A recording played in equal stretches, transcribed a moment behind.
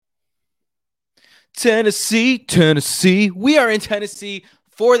Tennessee. We are in Tennessee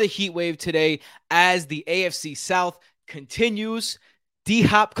for the heat wave today as the AFC South continues.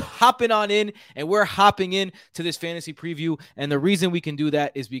 D-Hop hopping on in, and we're hopping in to this fantasy preview. And the reason we can do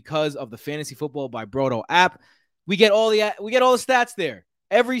that is because of the Fantasy Football by Brodo app. We get all the stats there.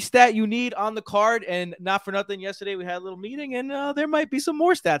 Every stat you need on the card, and not for nothing, yesterday we had a little meeting, and there might be some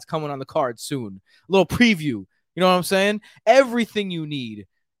more stats coming on the card soon. A little preview. You know what I'm saying? Everything you need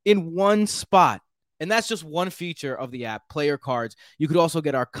in one spot. And that's just one feature of the app, player cards. You could also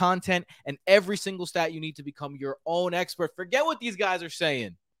get our content and every single stat you need to become your own expert. Forget what these guys are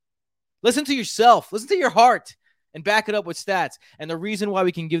saying. Listen to yourself. Listen to your heart and back it up with stats. And the reason why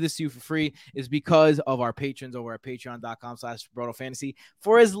we can give this to you for free is because of our patrons over at patreon.com/BrodoFantasy.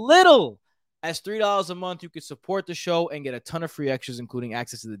 For as little as $3 a month, you can support the show and get a ton of free extras, including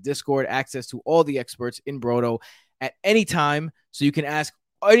access to the Discord, access to all the experts in Brodo at any time. So you can ask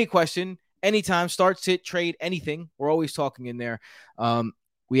any question anytime, start, sit, trade, anything. We're always talking in there.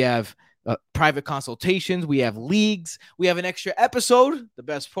 We have private consultations. We have leagues. We have an extra episode. The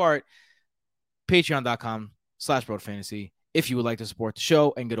best part, patreon.com/BrodoFantasy if you would like to support the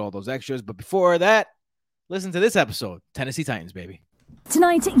show and get all those extras. But before that, listen to this episode. Tennessee Titans, baby.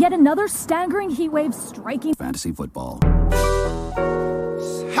 Tonight, yet another staggering heat wave striking fantasy football.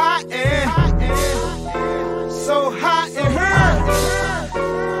 Hot and so hot and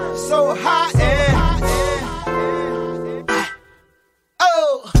so hot and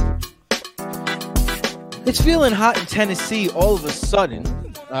oh. It's feeling hot in Tennessee all of a sudden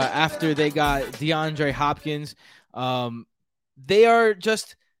after they got DeAndre Hopkins. They're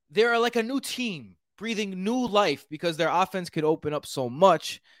like a new team breathing new life because their offense could open up so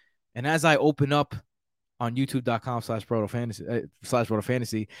much. And as I open up on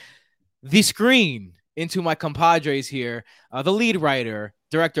youtube.com/BrodoFantasy, the screen into my compadres here, the lead writer,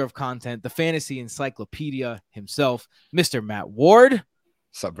 director of content, the fantasy encyclopedia himself, Mr. Matt Ward.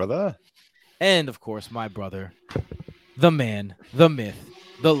 What's up, brother? And, of course, my brother, the man, the myth,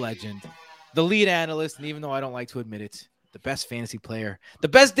 the legend, the lead analyst, and even though I don't like to admit it, the best fantasy player, the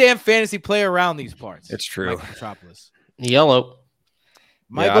best damn fantasy player around these parts. It's true. Michael Metropolis. Yellow.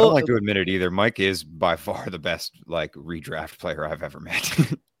 Michael, I don't like to admit it either. Mike is by far the best redraft player I've ever met.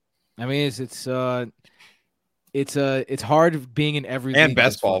 I mean, it's hard being in every and league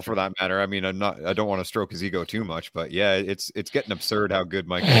best ball for that matter. I mean, I don't want to stroke his ego too much, but yeah, it's getting absurd how good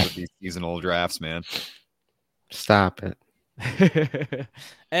Mike is with these seasonal drafts, man. Stop it.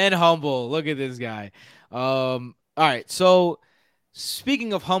 And humble. Look at this guy. All right, so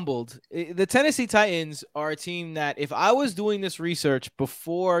speaking of humbled, the Tennessee Titans are a team that if I was doing this research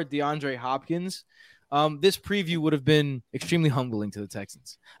before DeAndre Hopkins, this preview would have been extremely humbling to the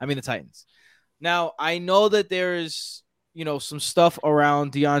Titans. Now, I know that there's, some stuff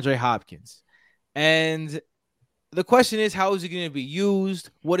around DeAndre Hopkins. And the question is, how is he going to be used?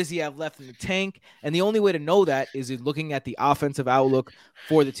 What does he have left in the tank? And the only way to know that is looking at the offensive outlook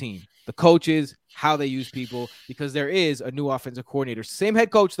for the team. The coaches, how they use people, because there is a new offensive coordinator. Same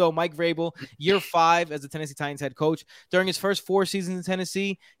head coach, though, Mike Vrabel, year 5 as the Tennessee Titans head coach. During his first 4 seasons in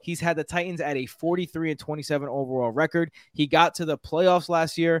Tennessee, he's had the Titans at a 43-27 overall record. He got to the playoffs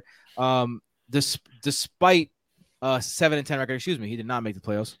last year, despite 7-10 record. Excuse me, he did not make the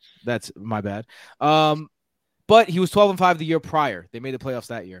playoffs. That's my bad. But he was 12-5 the year prior. They made the playoffs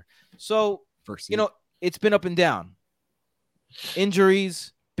that year. So, it's been up and down.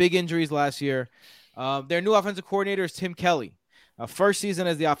 Injuries. Big injuries last year. Their new offensive coordinator is Tim Kelly. First season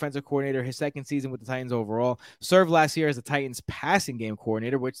as the offensive coordinator, his second season with the Titans overall. Served last year as the Titans passing game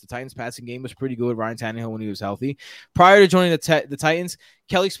coordinator, which the Titans passing game was pretty good. Ryan Tannehill when he was healthy. Prior to joining the Titans,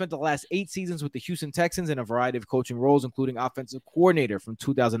 Kelly spent the last 8 seasons with the Houston Texans in a variety of coaching roles, including offensive coordinator from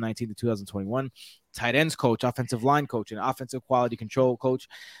 2019 to 2021, tight ends coach, offensive line coach, and offensive quality control coach.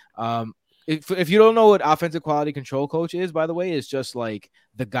 If you don't know what offensive quality control coach is, by the way, is just like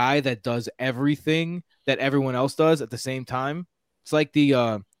the guy that does everything that everyone else does at the same time. It's like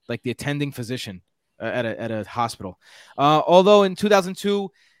the attending physician at a hospital. Although in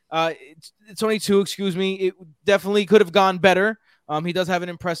 2022, excuse me, it definitely could have gone better. He does have an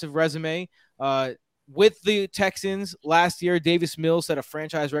impressive resume. With the Texans last year, Davis Mills set a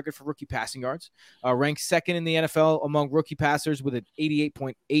franchise record for rookie passing yards, ranked second in the NFL among rookie passers with an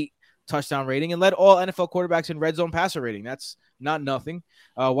 88.8 touchdown rating, and led all NFL quarterbacks in red zone passer rating. That's not nothing.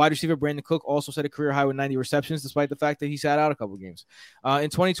 Wide receiver Brandon Cook also set a career high with 90 receptions, despite the fact that he sat out a couple games. In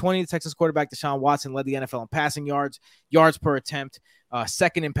 2020, the Texans quarterback Deshaun Watson led the NFL in passing yards per attempt,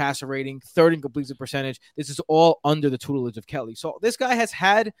 second in passer rating, third in completion percentage. This is all under the tutelage of Kelly. So this guy has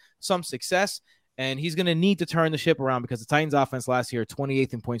had some success, and he's going to need to turn the ship around because the Titans offense last year,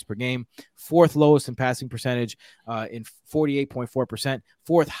 28th in points per game, fourth lowest in passing percentage in 48.4%,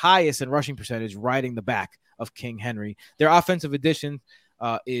 fourth highest in rushing percentage, riding the back of King Henry. Their offensive addition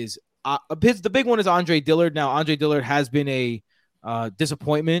is the big one is Andre Dillard. Now, Andre Dillard has been a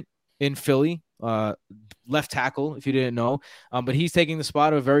disappointment in Philly, left tackle, if you didn't know, but he's taking the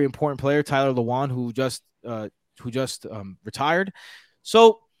spot of a very important player, Tyler Lewan, who just retired.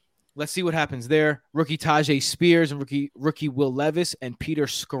 So let's see what happens there. Rookie Tajay Spears and rookie Will Levis and Peter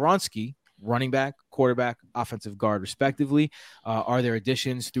Skoronski, running back, quarterback, offensive guard, respectively, are their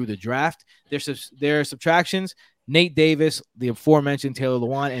additions through the draft. Their subtractions: Nate Davis, the aforementioned Taylor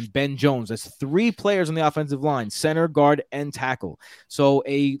Lewan, and Ben Jones. That's three players on the offensive line, center, guard, and tackle. So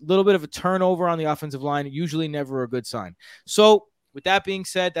a little bit of a turnover on the offensive line, usually never a good sign. So with that being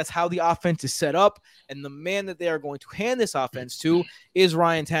said, that's how the offense is set up. And the man that they are going to hand this offense to is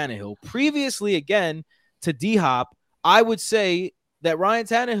Ryan Tannehill. Previously, again, to D-Hop, I would say that Ryan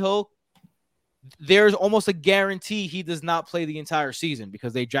Tannehill, there's almost a guarantee he does not play the entire season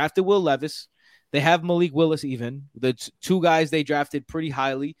because they drafted Will Levis. They have Malik Willis even. The two guys they drafted pretty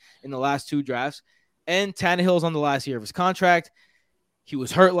highly in the last two drafts. And Tannehill's on the last year of his contract. He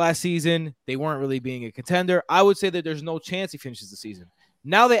was hurt last season. They weren't really being a contender. I would say that there's no chance he finishes the season.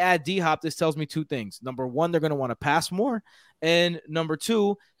 Now they add D-Hop. This tells me two things. Number one, they're going to want to pass more. And number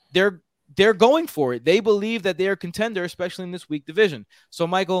two, they're going for it. They believe that they're a contender, especially in this weak division. So,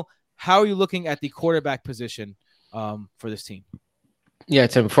 Michael, how are you looking at the quarterback position for this team? Yeah,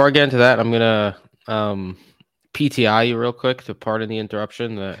 Tim, before I get into that, I'm going to PTI you real quick to pardon the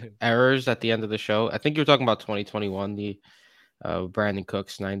interruption. The errors at the end of the show. I think you were talking about 2021, the Brandon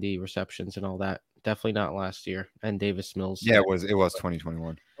Cooks, 90 receptions and all that. Definitely not last year. And Davis Mills. Yeah, it was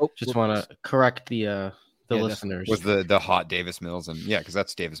 2021. Just want to correct the listeners. Was the hot Davis Mills, and yeah, because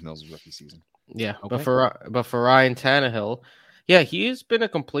that's Davis Mills' rookie season. Yeah, Okay. but for Ryan Tannehill, yeah, he has been a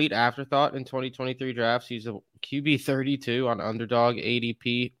complete afterthought in 2023 drafts. He's a QB 32 on Underdog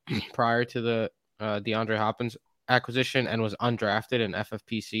ADP prior to the DeAndre Hopkins acquisition, and was undrafted in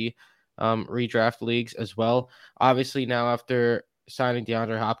FFPC redraft leagues as well. Obviously, now after signing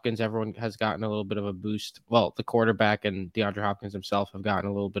DeAndre Hopkins, everyone has gotten a little bit of a boost. Well, the quarterback and DeAndre Hopkins himself have gotten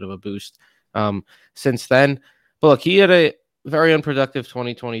a little bit of a boost since then. But look, he had a very unproductive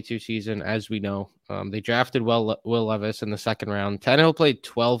 2022 season, as we know. They drafted Will Levis in the second round. Tannehill played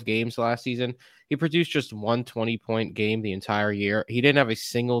 12 games last season. He produced just one 20-point game the entire year. He didn't have a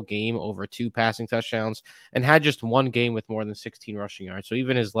single game over 2 passing touchdowns and had just one game with more than 16 rushing yards. So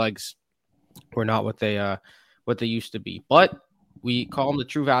even his legs were not what they used to be. But we call him the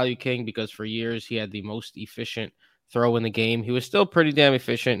true value king because for years he had the most efficient throw in the game. He was still pretty damn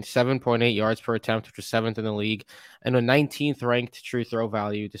efficient, 7.8 yards per attempt, which was 7th in the league, and a 19th ranked true throw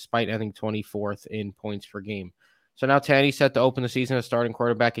value despite ending 24th in points per game. So now Tanny set to open the season as starting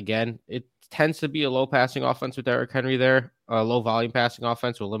quarterback again. It tends to be a low passing offense with Derrick Henry there, a low volume passing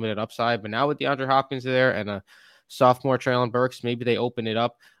offense with limited upside. But now with DeAndre Hopkins there and a sophomore Treylon Burks, maybe they open it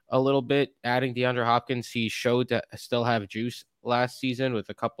up a little bit. Adding DeAndre Hopkins, he showed to still have juice last season with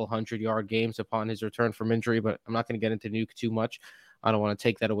a couple 100-yard games upon his return from injury, but I'm not going to get into Nuke too much. I don't want to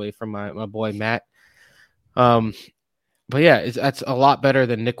take that away from my boy Matt. But yeah, that's a lot better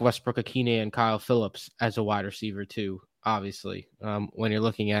than Nick Westbrook-Akine and Kyle Phillips as a wide receiver too, obviously, when you're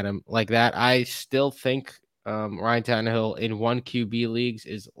looking at him like that. I still think Ryan Tannehill in 1 QB leagues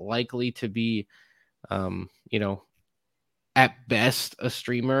is likely to be, at best a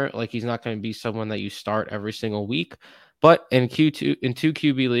streamer. Like, he's not going to be someone that you start every single week. But in 2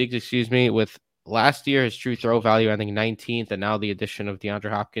 QB leagues, with last year his true throw value ending 19th, and now the addition of DeAndre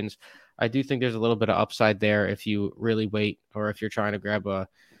Hopkins, I do think there's a little bit of upside there if you really wait, or if you're trying to grab a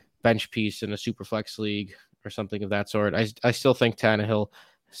bench piece in a super flex league or something of that sort. I still think Tannehill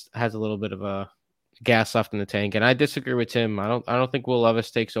has a little bit of a gas left in the tank, and I disagree with Tim. I don't think Will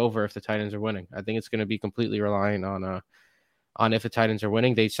Levis takes over if the Titans are winning. I think it's going to be completely reliant on if the Titans are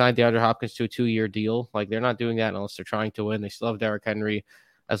winning. They signed DeAndre Hopkins to a 2-year deal. Like, they're not doing that unless they're trying to win. They still have Derrick Henry.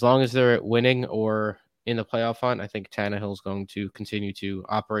 As long as they're winning or in the playoff hunt, I think Tannehill is going to continue to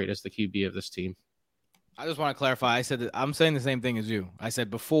operate as the QB of this team. I just want to clarify. I said that I'm saying the same thing as you. I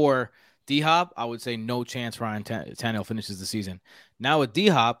said before D-Hop, I would say no chance Ryan Tannehill finishes the season. Now with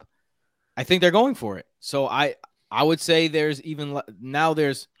D-Hop, I think they're going for it. So I would say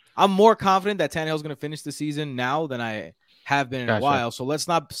I'm more confident that Tannehill's going to finish the season now than I have been in a while. So let's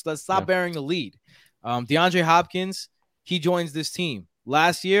stop bearing the lead. DeAndre Hopkins, he joins this team.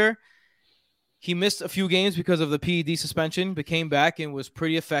 Last year, he missed a few games because of the PED suspension, but came back and was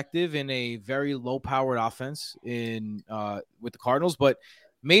pretty effective in a very low-powered offense with the Cardinals, but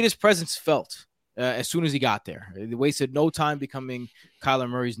made his presence felt as soon as he got there. He wasted no time becoming Kyler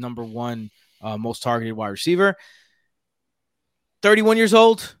Murray's number one most targeted wide receiver. 31 years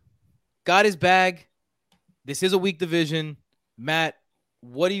old, got his bag. This is a weak division. Matt,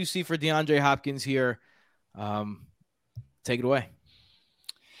 what do you see for DeAndre Hopkins here? Take it away.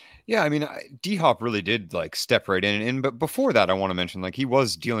 Yeah, I mean, D-Hop really did like step right in. But before that, I want to mention like he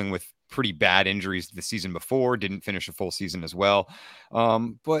was dealing with pretty bad injuries the season before, didn't finish a full season as well.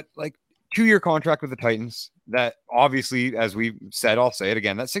 But like 2-year contract with the Titans, that obviously, as we said, I'll say it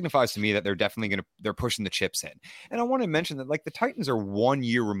again, that signifies to me that they're definitely they're pushing the chips in. And I want to mention that like the Titans are 1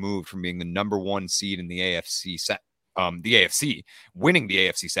 year removed from being the number 1 seed in the AFC, winning the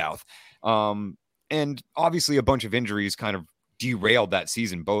AFC South. And obviously a bunch of injuries kind of derailed that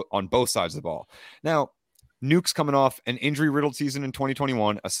season on both sides of the ball. Now, Nuke's coming off an injury-riddled season in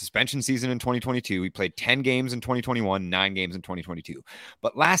 2021, a suspension season in 2022. He played 10 games in 2021, 9 games in 2022.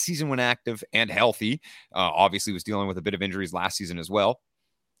 But last season, when active and healthy, obviously was dealing with a bit of injuries last season as well.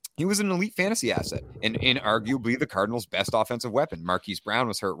 He was an elite fantasy asset and arguably the Cardinals' best offensive weapon. Marquise Brown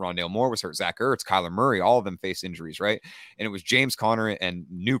was hurt. Rondale Moore was hurt. Zach Ertz, Kyler Murray, all of them faced injuries, right? And it was James Conner and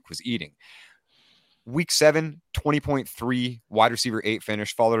Nuke was eating. Week 7, 20.3 wide receiver 8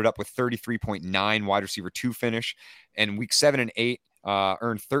 finish, followed it up with 33.9 wide receiver 2 finish. And week 7 and 8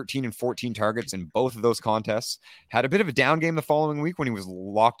 earned 13 and 14 targets in both of those contests. Had a bit of a down game the following week when he was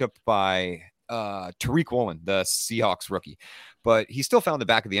locked up by Tariq Woolen, the Seahawks rookie. But he still found the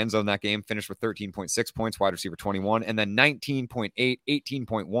back of the end zone that game, finished with 13.6 points, wide receiver 21, and then 19.8,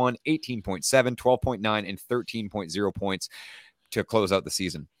 18.1, 18.7, 12.9, and 13.0 points to close out the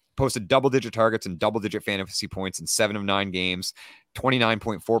season. Posted double-digit targets and double-digit fantasy points in 7 of 9 games,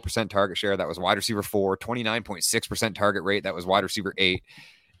 29.4% target share. That was wide receiver 4, 29.6% target rate. That was wide receiver 8,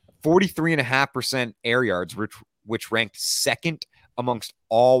 43.5% air yards, which ranked second amongst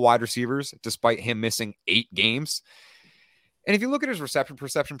all wide receivers, despite him missing 8 games. And if you look at his reception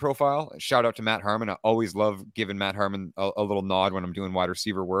perception profile, shout out to Matt Harmon. I always love giving Matt Harmon a little nod when I'm doing wide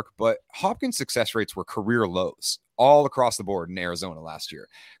receiver work, but Hopkins' success rates were career lows all across the board in Arizona last year.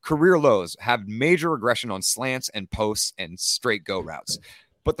 Career lows, have major regression on slants and posts and straight go routes.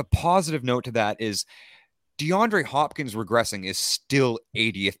 But the positive note to that is DeAndre Hopkins regressing is still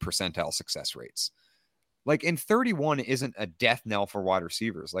 80th percentile success rates. Like, in 31 isn't a death knell for wide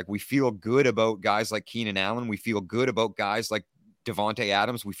receivers. Like, we feel good about guys like Keenan Allen. We feel good about guys like Devontae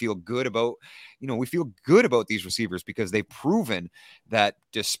Adams. We feel good about, these receivers because they've proven that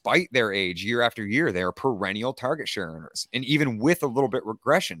despite their age, year after year, they are perennial target share earners. And even with a little bit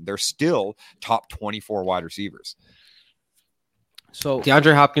regression, they're still top 24 wide receivers. So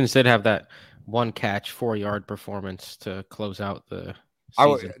DeAndre Hopkins did have that 1 catch, 4-yard performance to close out the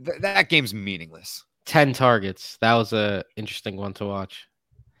season. That game's meaningless. 10 targets. That was a interesting one to watch.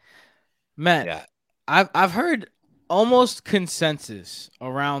 Matt, yeah. I've heard almost consensus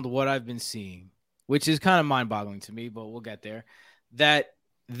around what I've been seeing, which is kind of mind-boggling to me, but we'll get there, that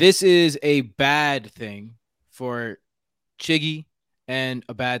this is a bad thing for Chiggy and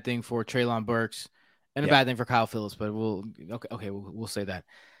a bad thing for Treylon Burks and a bad thing for Kyle Phillips, but we'll say that.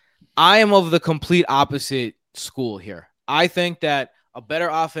 I am of the complete opposite school here. I think that a better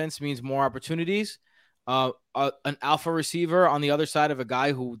offense means more opportunities. An alpha receiver on the other side of a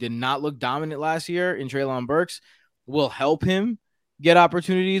guy who did not look dominant last year in Treylon Burks will help him get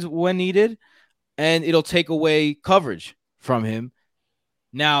opportunities when needed, and it'll take away coverage from him.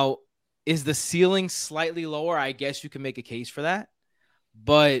 Now, is the ceiling slightly lower? I guess you can make a case for that,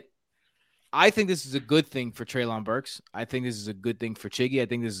 but I think this is a good thing for Treylon Burks. I think this is a good thing for Chiggy. I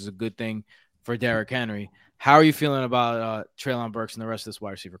think this is a good thing for Derrick Henry. How are you feeling about Treylon Burks and the rest of this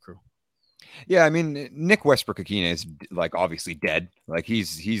wide receiver crew? Yeah, I mean, Nick Westbrook-Ikhine is like obviously dead. Like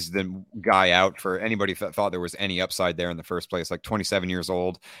he's the guy out for anybody that thought there was any upside there in the first place. Like 27 years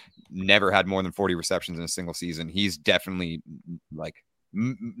old, never had more than 40 receptions in a single season. He's definitely like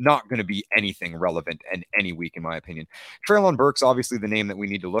not going to be anything relevant in any week, in my opinion. Treylon Burks, obviously the name that we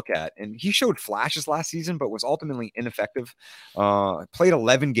need to look at. And he showed flashes last season, but was ultimately ineffective. Played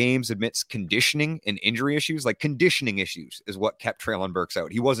 11 games amidst conditioning and injury issues. Like conditioning issues is what kept Treylon Burks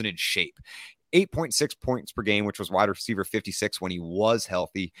out. He wasn't in shape. 8.6 points per game, which was wide receiver 56 when he was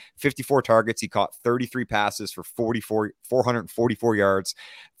healthy. 54 targets. He caught 33 passes for 444 yards,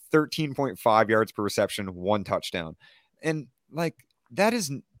 13.5 yards per reception, 1 touchdown. And like,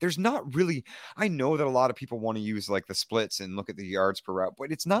 there's not really, I know that a lot of people want to use like the splits and look at the yards per route,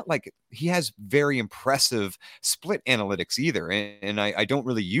 but it's not like he has very impressive split analytics either. And I don't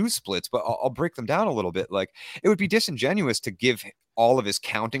really use splits, but I'll break them down a little bit. Like, it would be disingenuous to give all of his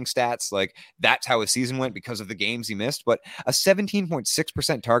counting stats, like that's how his season went because of the games he missed. But a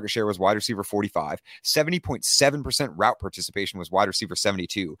 17.6% target share was wide receiver 45, 70.7% route participation was wide receiver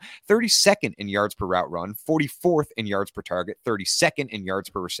 72, 32nd in yards per route run, 44th in yards per target, 32nd in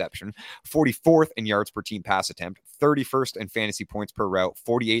yards per reception, 44th in yards per team pass attempt, 31st in fantasy points per route,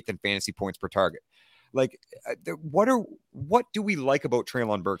 48th in fantasy points per target. Like, what do we like about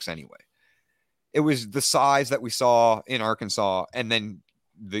Treylon Burks anyway? It was the size that we saw in Arkansas, and then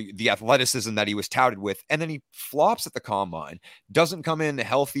the athleticism that he was touted with, and then he flops at the combine, doesn't come in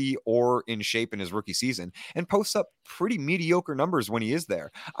healthy or in shape in his rookie season, and posts up pretty mediocre numbers when he is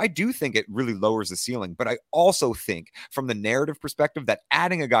there. I do think it really lowers the ceiling, but I also think from the narrative perspective that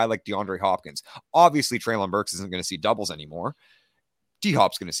adding a guy like DeAndre Hopkins, obviously Treylon Burks isn't going to see doubles anymore.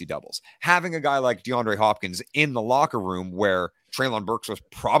 D-Hop's going to see doubles. Having a guy like DeAndre Hopkins in the locker room where Treylon Burks was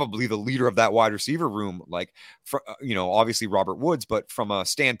probably the leader of that wide receiver room, like, obviously Robert Woods, but from a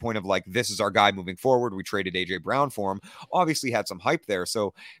standpoint of like, this is our guy moving forward. We traded AJ Brown for him, obviously had some hype there.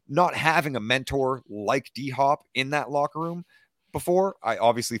 So not having a mentor like D-Hop in that locker room before, I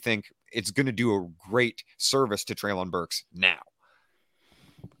obviously think it's going to do a great service to Treylon Burks now.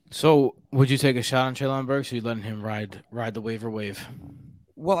 So, would you take a shot on Treylon Burks, or you letting him ride the waiver wave?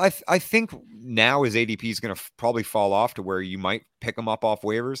 Well, I think now his ADP is going to probably fall off to where you might pick him up off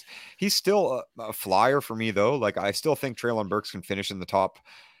waivers. He's still a flyer for me, though. Like, I still think Treylon Burks can finish in the top,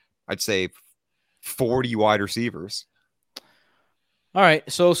 I'd say, 40 wide receivers. All right,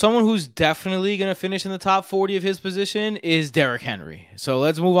 so someone who's definitely going to finish in the top 40 of his position is Derrick Henry. So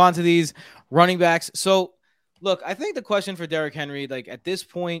let's move on to these running backs. So, look, I think the question for Derrick Henry, like at this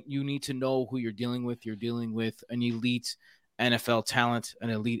point, you need to know who you're dealing with. You're dealing with an elite NFL talent, an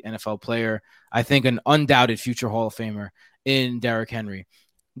elite NFL player. I think an undoubted future Hall of Famer in Derrick Henry.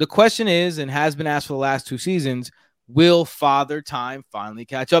 The question is, and has been asked for the last 2 seasons, will Father Time finally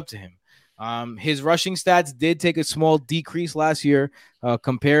catch up to him? His rushing stats did take a small decrease last year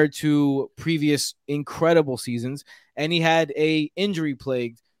compared to previous incredible seasons, and he had a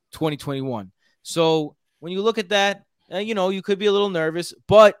injury-plagued 2021. So when you look at that, you could be a little nervous,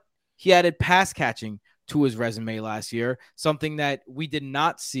 but he added pass catching to his resume last year, something that we did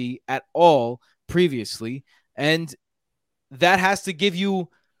not see at all previously. And that has to give you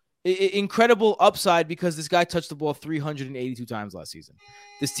incredible upside because this guy touched the ball 382 times last season.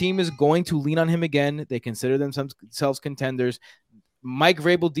 This team is going to lean on him again. They consider themselves contenders. Mike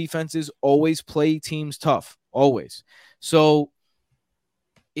Vrabel defenses always play teams tough, always. So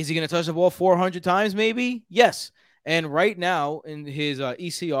is he going to touch the ball 400 times? Maybe. Yes. And right now in his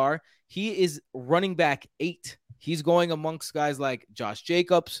ECR, he is running back 8. He's going amongst guys like Josh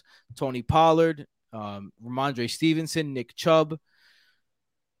Jacobs, Tony Pollard, Ramondre Stevenson, Nick Chubb.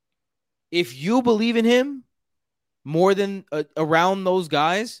 If you believe in him more than around those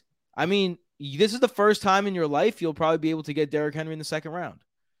guys, I mean, this is the first time in your life you'll probably be able to get Derrick Henry in the second round.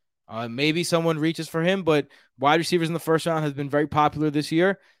 Maybe someone reaches for him, but wide receivers in the first round has been very popular this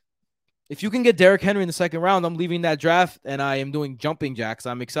year. If you can get Derrick Henry in the second round, I'm leaving that draft and I am doing jumping jacks.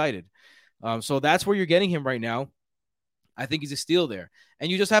 I'm excited. So that's where you're getting him right now. I think he's a steal there. And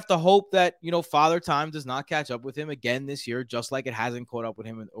you just have to hope that, Father Time does not catch up with him again this year, just like it hasn't caught up with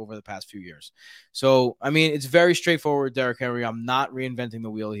him over the past few years. So, I mean, it's very straightforward, Derrick Henry. I'm not reinventing the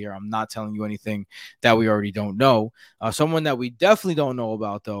wheel here. I'm not telling you anything that we already don't know. Someone that we definitely don't know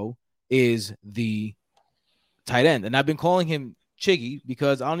about, though, is the tight end. And I've been calling him Chiggy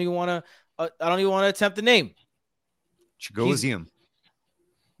because I don't even want to attempt the name. Chigosium.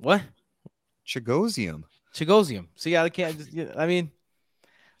 What? Chigosium. See, I can't.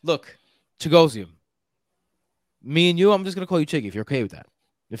 Look, Chigosium. Me and you, I'm just gonna call you Chiggy if you're okay with that.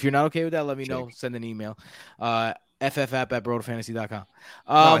 If you're not okay with that, let me know. Send an email.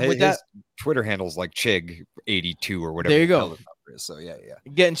 FFapp@brotofantasy.com. His Twitter handle's like Chig82 or whatever. There you go. So yeah.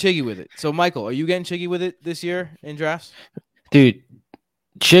 Getting Chiggy with it. So Michael, are you getting Chiggy with it this year in drafts? Dude,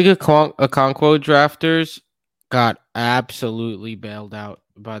 Chig Okonkwo drafters got absolutely bailed out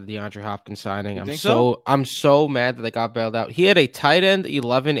by the DeAndre Hopkins signing. I'm so mad that they got bailed out. He had a tight end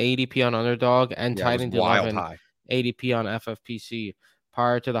 11 ADP on Underdog and tight end 11 ADP on FFPC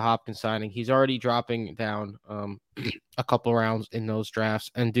prior to the Hopkins signing. He's already dropping down a couple rounds in those drafts.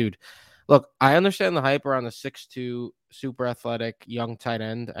 And dude, look, I understand the hype around the 6'2", super athletic young tight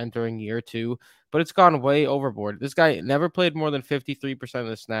end entering year 2, but it's gone way overboard. This guy never played more than 53% of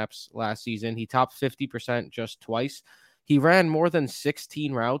the snaps last season. He topped 50% just twice. He ran more than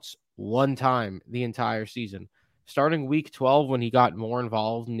 16 routes one time the entire season. Starting week 12, when he got more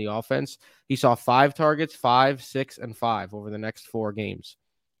involved in the offense, he saw 5 targets, 5, 6, and 5 over the next 4 games.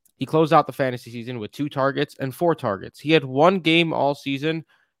 He closed out the fantasy season with 2 targets and 4 targets. He had 1 game all season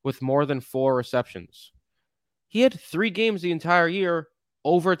with more than 4 receptions. He had 3 games the entire year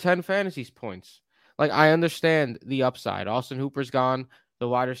over 10 fantasy points. Like, I understand the upside. Austin Hooper's gone. The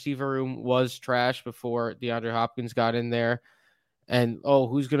wide receiver room was trash before DeAndre Hopkins got in there. And,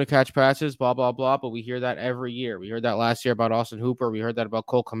 who's going to catch passes? Blah, blah, blah. But we hear that every year. We heard that last year about Austin Hooper. We heard that about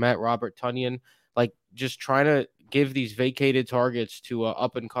Cole Kmet, Robert Tonyan. Like, just trying to give these vacated targets to an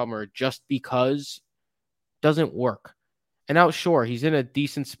up-and-comer just because doesn't work. And now, sure, he's in a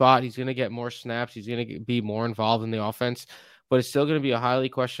decent spot. He's going to get more snaps. He's going to be more involved in the offense. But it's still going to be a highly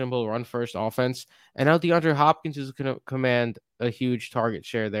questionable run-first offense. And now DeAndre Hopkins is going to command a huge target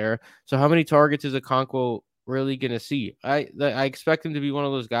share there. So how many targets is Okonkwo really going to see? I expect him to be one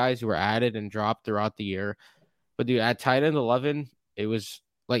of those guys who were added and dropped throughout the year. But dude, at tight end 11, it was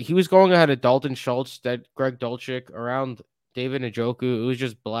like he was going ahead of Dalton Schultz, Greg Dulcich, around David Njoku. It was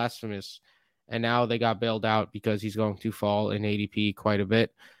just blasphemous. And now they got bailed out because he's going to fall in ADP quite a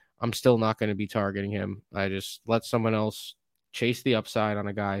bit. I'm still not going to be targeting him. I just let someone else chase the upside on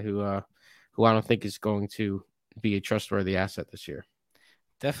a guy who I don't think is going to be a trustworthy asset this year.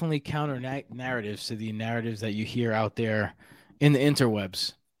 Definitely counter narratives to the narratives that you hear out there in the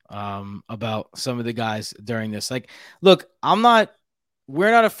interwebs about some of the guys during this. Like, look,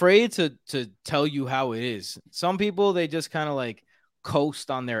 we're not afraid to tell you how it is. Some people, they just kind of like coast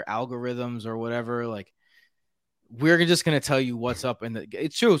on their algorithms or whatever. Like, we're just going to tell you what's up. And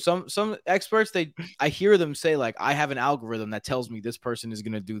it's true. Some experts, I hear them say, like, I have an algorithm that tells me this person is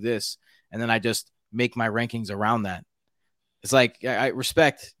going to do this. And then I just make my rankings around that. It's like, I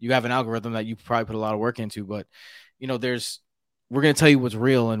respect you have an algorithm that you probably put a lot of work into, but we're going to tell you what's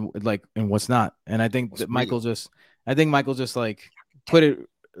real and what's not. And I think that Michael just like put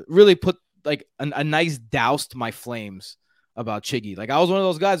like a nice doused my flames about Chiggy. Like, I was one of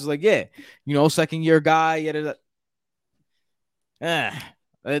those guys who's like, yeah, second year guy.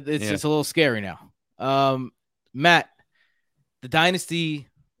 It's a little scary now. Matt, the dynasty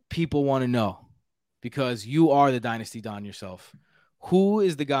people want to know, because you are the dynasty Don yourself. Who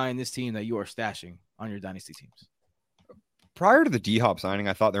is the guy in this team that you are stashing on your dynasty teams? Prior to the D-Hop signing,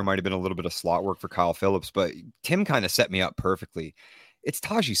 I thought there might have been a little bit of slot work for Kyle Phillips, but Tim kind of set me up perfectly. It's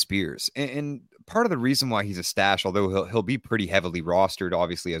Tyjae Spears. And part of the reason why he's a stash, although he'll be pretty heavily rostered,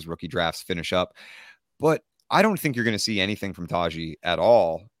 obviously, as rookie drafts finish up, but I don't think you're going to see anything from Tyjae at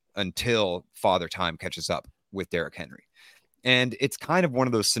all until Father Time catches up with Derrick Henry. And it's kind of one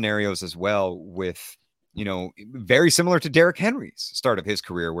of those scenarios as well with, very similar to Derrick Henry's start of his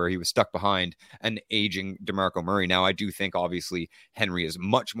career, where he was stuck behind an aging DeMarco Murray. Now, I do think, obviously, Henry is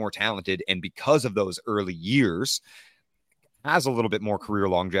much more talented, and because of those early years, has a little bit more career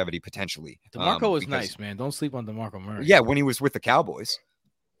longevity potentially. DeMarco was nice, man. Don't sleep on DeMarco Murray. Yeah, when he was with the Cowboys.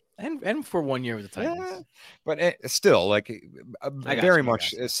 And for 1 year with the Titans. Yeah, but still, like, very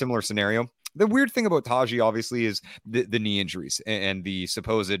much a similar scenario. The weird thing about Tyjae, obviously, is the knee injuries and the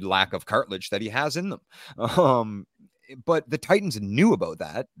supposed lack of cartilage that he has in them. But the Titans knew about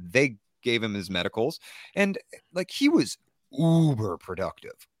that. They gave him his medicals, and like, he was uber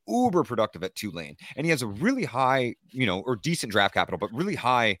productive at Tulane. And he has a really high, or decent draft capital, but really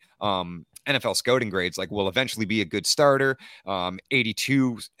high NFL scouting grades, like, will eventually be a good starter.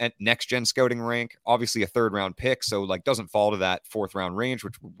 82 at next gen scouting rank, obviously a 3rd round pick. So, like, doesn't fall to that 4th round range,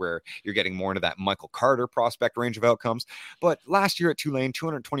 where you're getting more into that Michael Carter prospect range of outcomes. But last year at Tulane,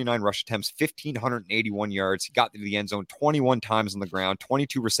 229 rush attempts, 1,581 yards. He got to the end zone 21 times on the ground,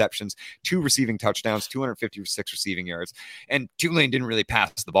 22 receptions, 2 receiving touchdowns, 256 receiving yards. And Tulane didn't really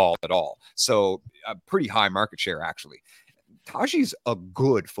pass the ball at all. So a pretty high market share, actually. Taji's a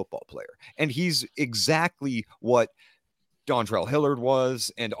good football player, and he's exactly what Dontrell Hillard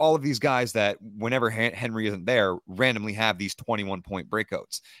was, and all of these guys that, whenever Henry isn't there, randomly have these 21-point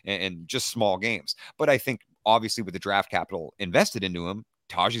breakouts and just small games. But I think, obviously, with the draft capital invested into him,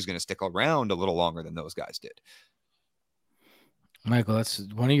 Taji's going to stick around a little longer than those guys did. Michael, that's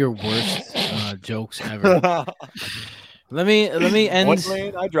one of your worst jokes ever. Let me end. 1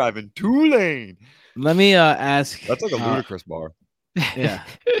 lane, I drive in 2 lane. Let me ask. That's like a ludicrous bar. Yeah.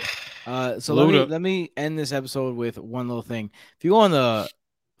 So let me end this episode with one little thing. If you go on the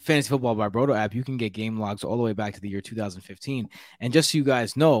Fantasy Football by Brodo app, you can get game logs all the way back to the year 2015. And just so you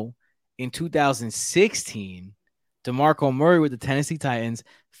guys know, in 2016, DeMarco Murray with the Tennessee Titans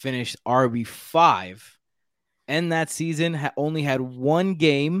finished RB5. And that season only had 1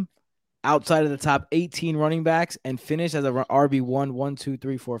 game outside of the top 18 running backs and finished as a RB1 1, 2,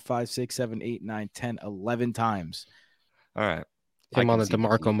 3, 4, 5, 6, 7, 8, 9, 10, 11 times. All right. Him I on can the see this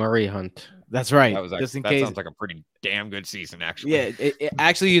DeMarco season. Murray hunt. That's right. That was Just in that case. sounds like a pretty damn good season, actually. Yeah, it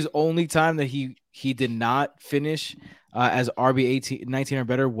actually his only time that he did not finish as RB 18, 19 or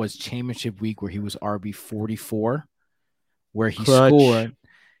better was championship week, where he was RB 44, where he Clutch. scored.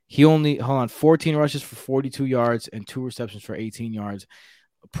 He only 14 rushes for 42 yards and 2 receptions for 18 yards,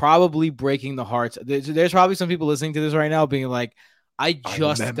 probably breaking the hearts. There's probably some people listening to this right now being like, I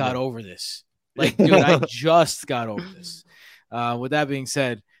just remember. got over this. Like, dude, I just got over this. With that being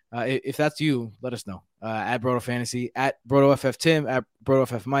said, if that's you, let us know at Brodo Fantasy, at BrodoFF Tim, at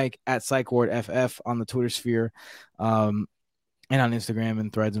BrodoFF Mike, at PsychWardFF on the Twitter sphere, and on Instagram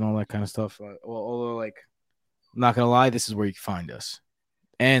and Threads and all that kind of stuff. Although, like, I'm not gonna lie, this is where you can find us,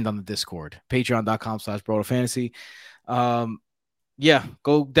 and on the Discord, Patreon.com/BrodoFantasy. Yeah,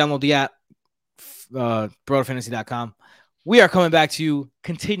 go download the app, BrodoFantasy.com. We are coming back to you,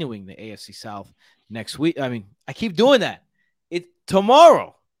 continuing the AFC South next week. I mean, I keep doing that. It's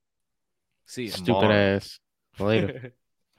tomorrow. See you. Stupid ass. Later.